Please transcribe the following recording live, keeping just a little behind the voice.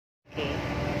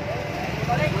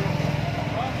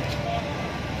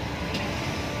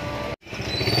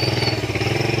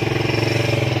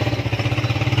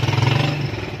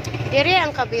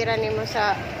kabira nimo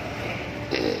sa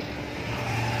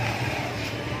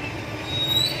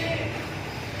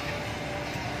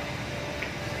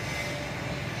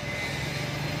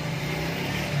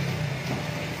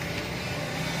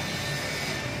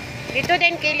dito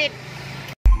din kilit.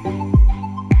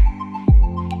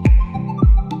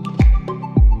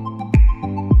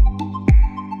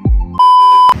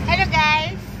 Hello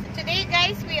guys! Today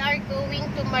guys, we are going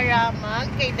to Maramag.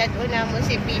 Kay daduna mo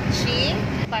si Peachy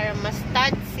para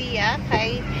ma-stud siya.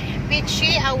 Kay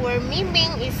Peachy, our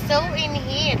miming is so in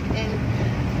heat. And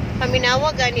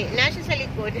paminawa gani. Nasa sa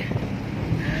likod.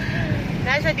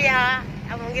 Nasa diha.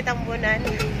 Among gitambunan.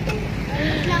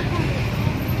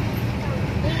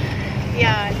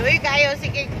 Yeah, loy kayo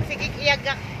sige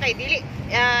iyaga kay dili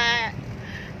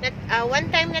one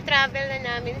time na travel na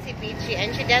namin si Peachy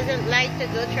and she doesn't like to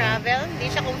do travel.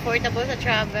 Hindi siya comfortable sa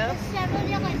travel.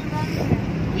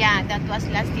 Yeah, that was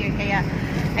last year kaya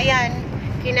ayan,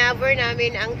 kinaver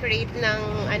namin ang crate ng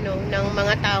ng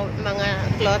mga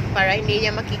cloth para hindi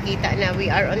niya makikita na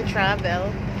we are on travel.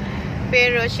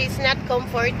 Pero she's not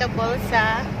comfortable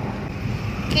sa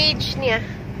cage niya.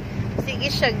 Sige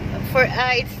siya for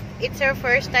it's her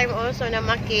first time also na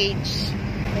ma-cage.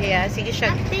 Yeah, sige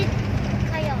siya. Update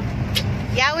kayo.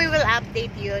 Yeah, we will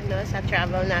update you no sa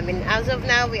travel namin. As of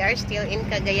now, we are still in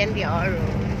Cagayan de Oro.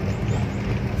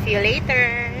 See you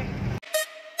later.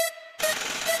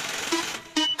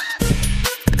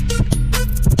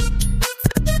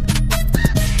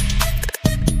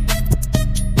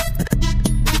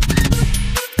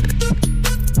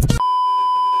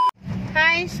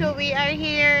 Hi, so we are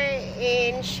here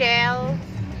in Shell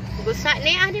Gusa.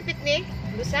 Anipit ni?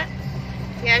 Gusa?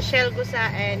 Yeah, Shell Gusa.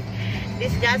 And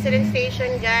this gasoline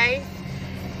station, guys,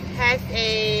 has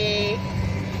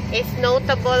is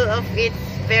notable of its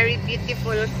very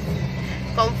beautiful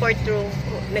comfort room.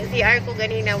 Nag-CR ko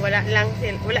ganina, wala lang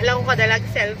ko kadalag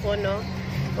cellphone, no?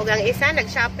 Ug ang isa,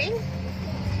 nag-shopping.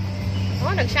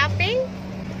 Oh, nag-shopping?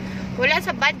 Wala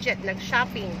sa budget,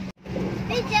 nag-shopping.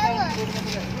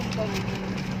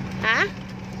 Ha?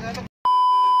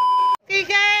 Okay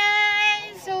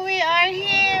guys, so we are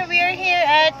here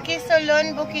at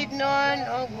Kisolon, Bukidnon.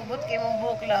 Oh, bubot kayo mong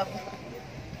buklap.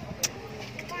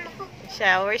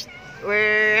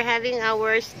 We're having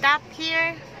our stop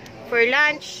here for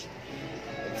lunch.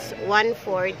 It's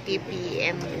 1:40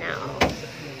 p.m. now.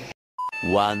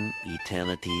 One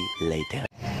eternity later.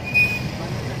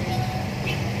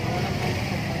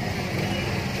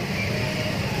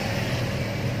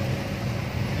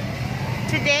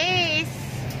 Today is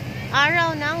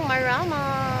araw ng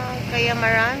Maramag. Kaya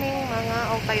maraming mga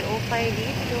ukay-ukay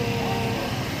dito.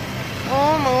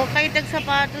 Oh, mga ukay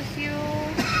sapatos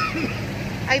yun.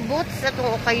 Ay, boots na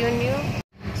itong ukayon yun.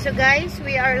 So guys,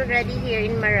 we are already here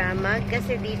in Maramag.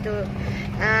 Kasi dito,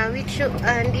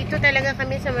 dito talaga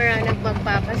kami sa Maramag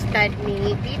magpapastad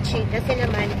ni Peachy. Kasi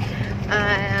naman,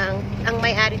 ang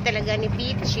may-ari talaga ni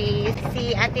Peachy,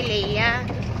 si Ate Leia.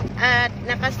 At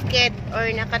nakasked or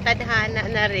nakatadhana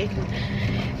na rin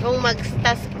yung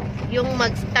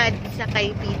mag-stud sa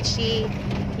kay Peachy,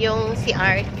 yung si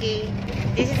RK.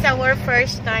 This is our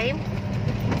first time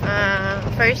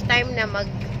na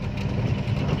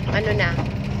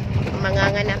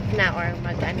manganganak na or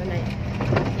na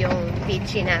yung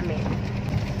Peachy namin.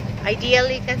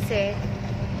 Ideally kasi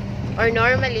or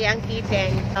normally ang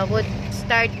kitten would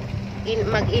start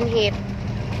mag-inhit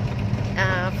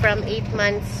from 8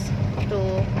 months to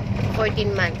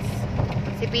 14 months.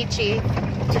 Si Peachy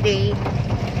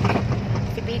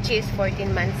is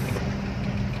 14 months.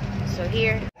 So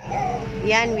here,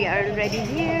 yan, we are already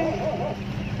here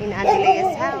in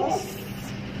Adela's house.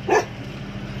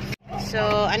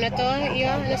 So, ano to?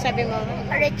 Ano sabi mo?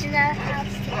 Original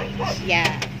house.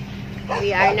 Yeah.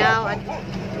 We are now at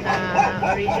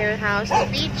original house ni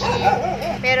Peachy.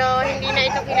 Pero hindi na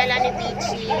ito kilala ni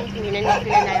Peachy. Hindi na niya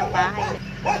kilala yung bahay.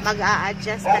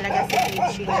 Mag-a-adjust talaga si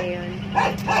Peachy ngayon.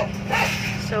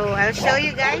 So, I'll show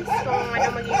you guys kung ano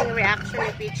magiging reaction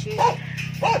ni Peachy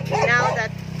now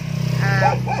that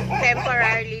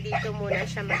temporarily dito muna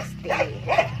siya mag-stay.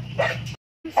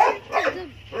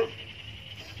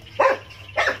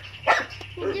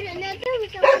 Hindi na natin.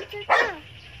 Masama ka.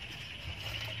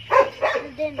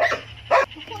 Then,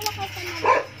 ako wala ka sa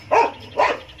naman.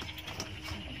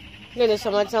 Lalo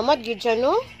samad-samad, yun siya,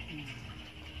 no?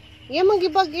 Yan,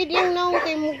 magibagid yung naong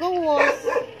kay mo gawas.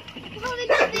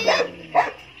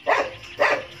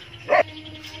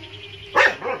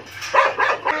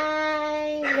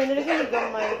 Ay, gano'n lang yung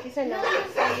gamay. Kisa na.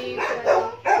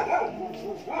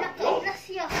 Nakailas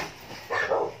siya.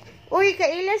 Uy,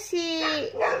 kaila si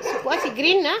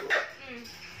Green, na?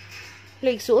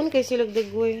 Like, suon kay silag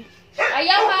dagoy.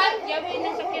 Ayawan, yawan na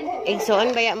sakyan ko.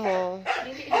 Igsoon baya mo.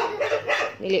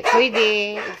 Dili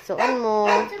pwede. Igsoon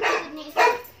mo.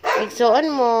 Igsoon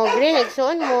mo. Green,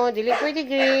 igsoon mo. Dili pwede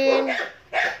green.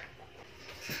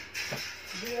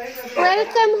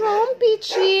 Welcome home,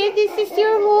 Peachy. This is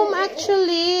your home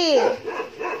actually.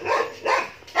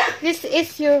 This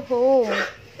is your home.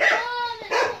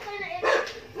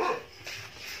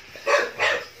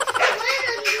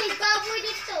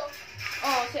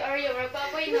 Oh, si Arya,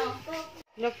 baboy no.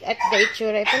 Look at the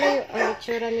itsura. Ito na ang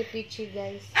itsura ni Peachy,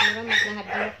 guys. Mura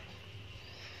maglahadlok.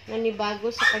 Nanibago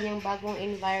sa kanyang bagong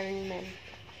environment.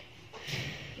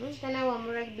 Tanawa,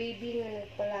 murag baby nga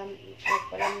nagpalamnan.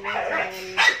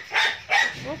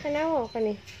 Tanawa ka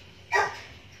ni.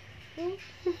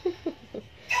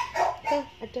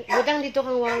 Butang dito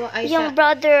kang wawa. Ay, Yung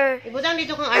brother. Butang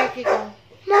dito kang arki ko.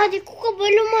 Ma, di ko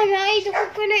kabalo maray. Di ko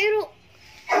ka na iro.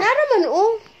 Naraman,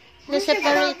 oh.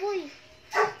 Na-separate.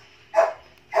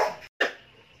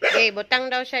 Okay,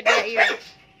 butang daw siya diya yun.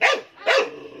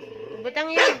 Butang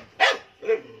yun.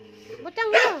 Butang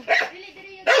yun.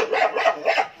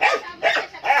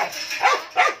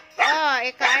 Oh,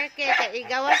 ika-arke.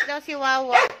 Igawas daw si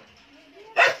Wawa.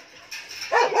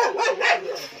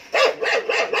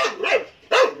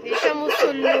 Hindi siya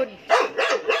musulod.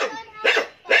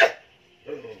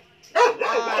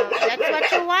 Oh, that's what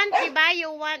you want, diba?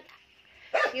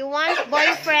 You want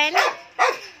boyfriend?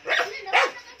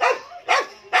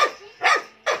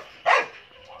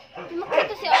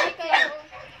 Makita si Ari kaya.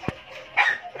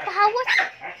 Pahawas.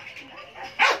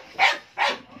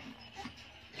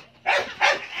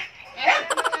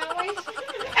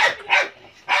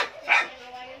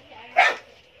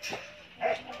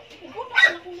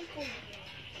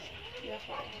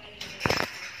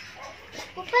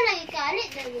 Kung pa lang ikalit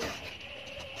dali.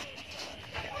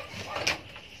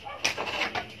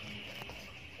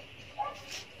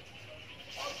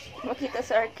 Makita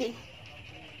sa Arky.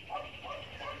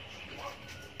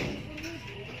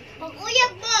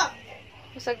 Mag-uyag mo!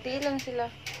 Masagdi lang sila.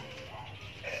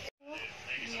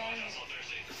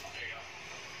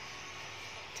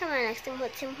 Sama na,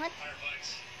 simhot.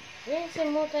 Eh,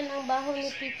 simutan ang baho ni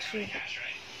Peachy.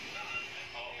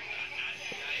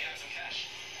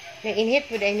 Nag-inhit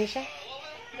po dahil siya.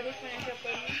 Balik mo na siya po.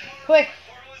 Hoy!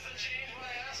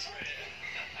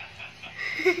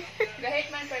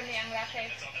 Gahit man pa niya ang laki.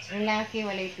 Ang laki,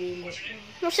 walay pili.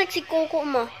 Masak si Coco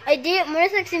mo. Ay di,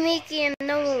 masak si Mickey and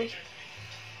no.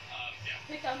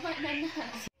 May tama na na.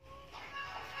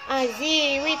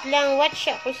 Azi, wait lang. Watch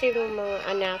ako si mga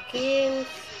anakin.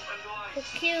 So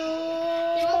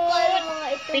cute. Di mo kaya mga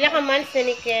ito. Pila ka months na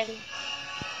ni Ken?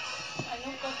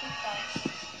 Anong kapita?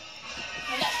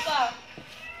 Wala pa.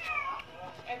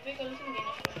 Every kalusong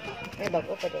gano'n. Ay,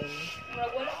 bago pa din.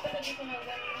 Wala pa lagi ko na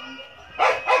gano'n.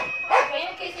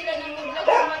 Kaya kayo sila nang vlog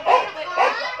kumagay pa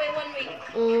 1 week.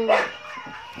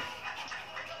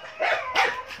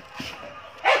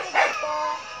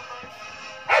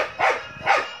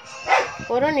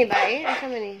 Puro ni ba eh? Asa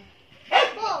man eh?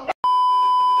 Po.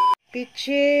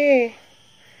 Peachy.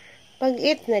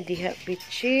 Pag-eat na diha,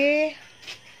 Peachy.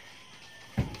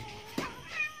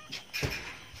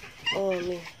 Oh,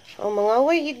 may. Oh, mga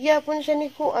way, gidyapon siya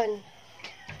ni Kuan.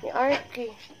 Ni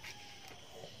Arky.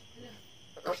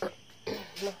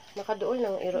 Nakaduol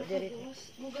na ang iro diri.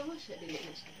 Mugama siya, dili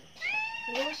na siya.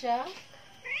 Mugama siya?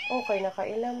 Okay,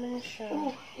 nakailaman siya.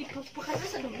 Oh, ipagpakala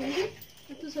sa nabili.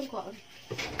 Ito sa kuwan.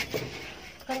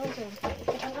 Karon sa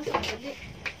ipagpakala sa nabili.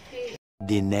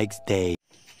 The next day.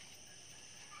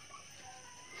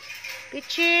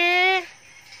 Peachy!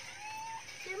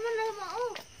 Di mo na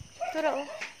mao. Tara, oh.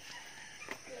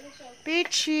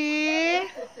 Peachy!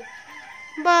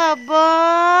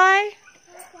 Bye-bye!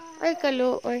 Ay,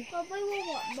 kaluoy. Babay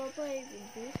wawa. Babay,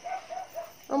 baby.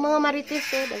 Ang mga marites,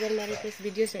 oh. Dagan marites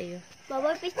video sa iyo.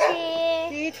 Babay, Pichi.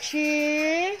 Peachy!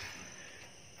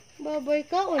 Bye-bye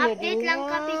ka, o na Update lang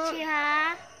ka, Pichi,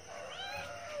 ha?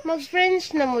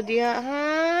 Mag-friends na mo diha, ha?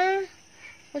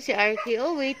 O, si Arky,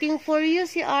 oh. Waiting for you,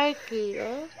 si Arky,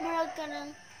 oh. Marag ka ng...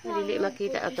 Dili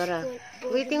makita ato ra.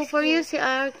 Waiting for you, si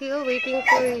Arky, oh. Waiting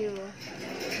for you.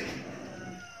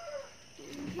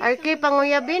 Arky,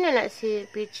 panguyabin na si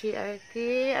Peachy,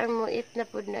 Arky. Armuit na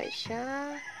po na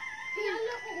siya.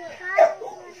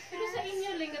 Pero sa inyo,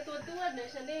 ling, katuwad-tuwad na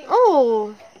siya, ling. Oh!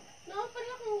 No,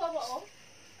 pala kung wawa, oh.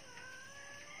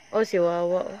 Oh, si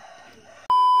Wawa, oh.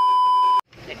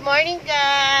 Good morning,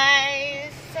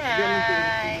 guys!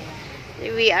 Hi!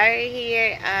 We are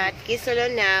here at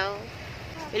Kitteten now.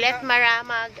 We left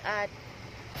Maramag at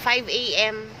 5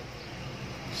 a.m.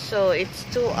 So, it's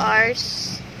 2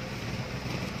 hours.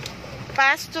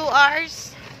 Past 2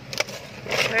 hours.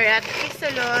 We're at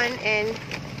Salon and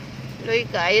loy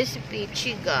kayo si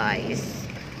Peachy, guys.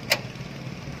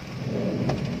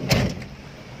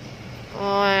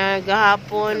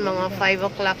 Gahapon, mga 5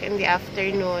 o'clock in the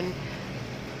afternoon,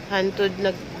 hantod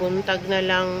nagbuntag na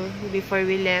lang before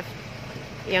we left.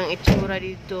 Yang itsura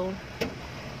dito.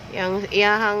 Yang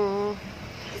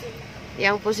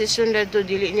posisyon na to,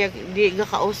 di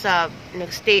kausap.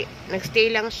 Nagstay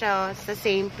lang siya sa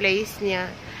same place niya.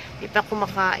 Di pa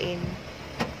kumakain.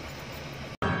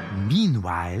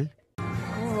 Meanwhile,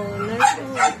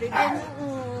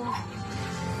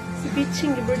 si Peachy,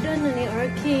 giberdan na ni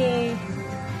RK.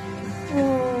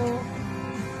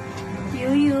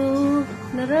 Yuyu.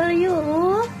 Narayo,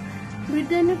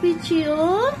 Berdan na Peachy,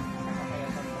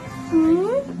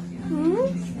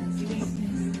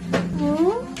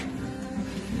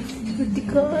 Berdi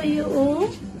kayo,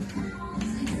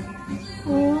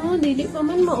 dili pa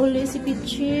man mauli si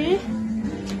Peachy.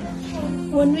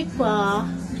 1 week pa.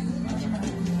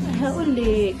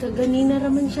 Uli, kaganina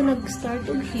raman siya nag-start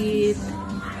ulit.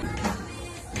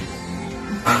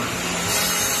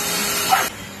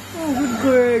 Good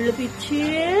girl,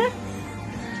 Peachy.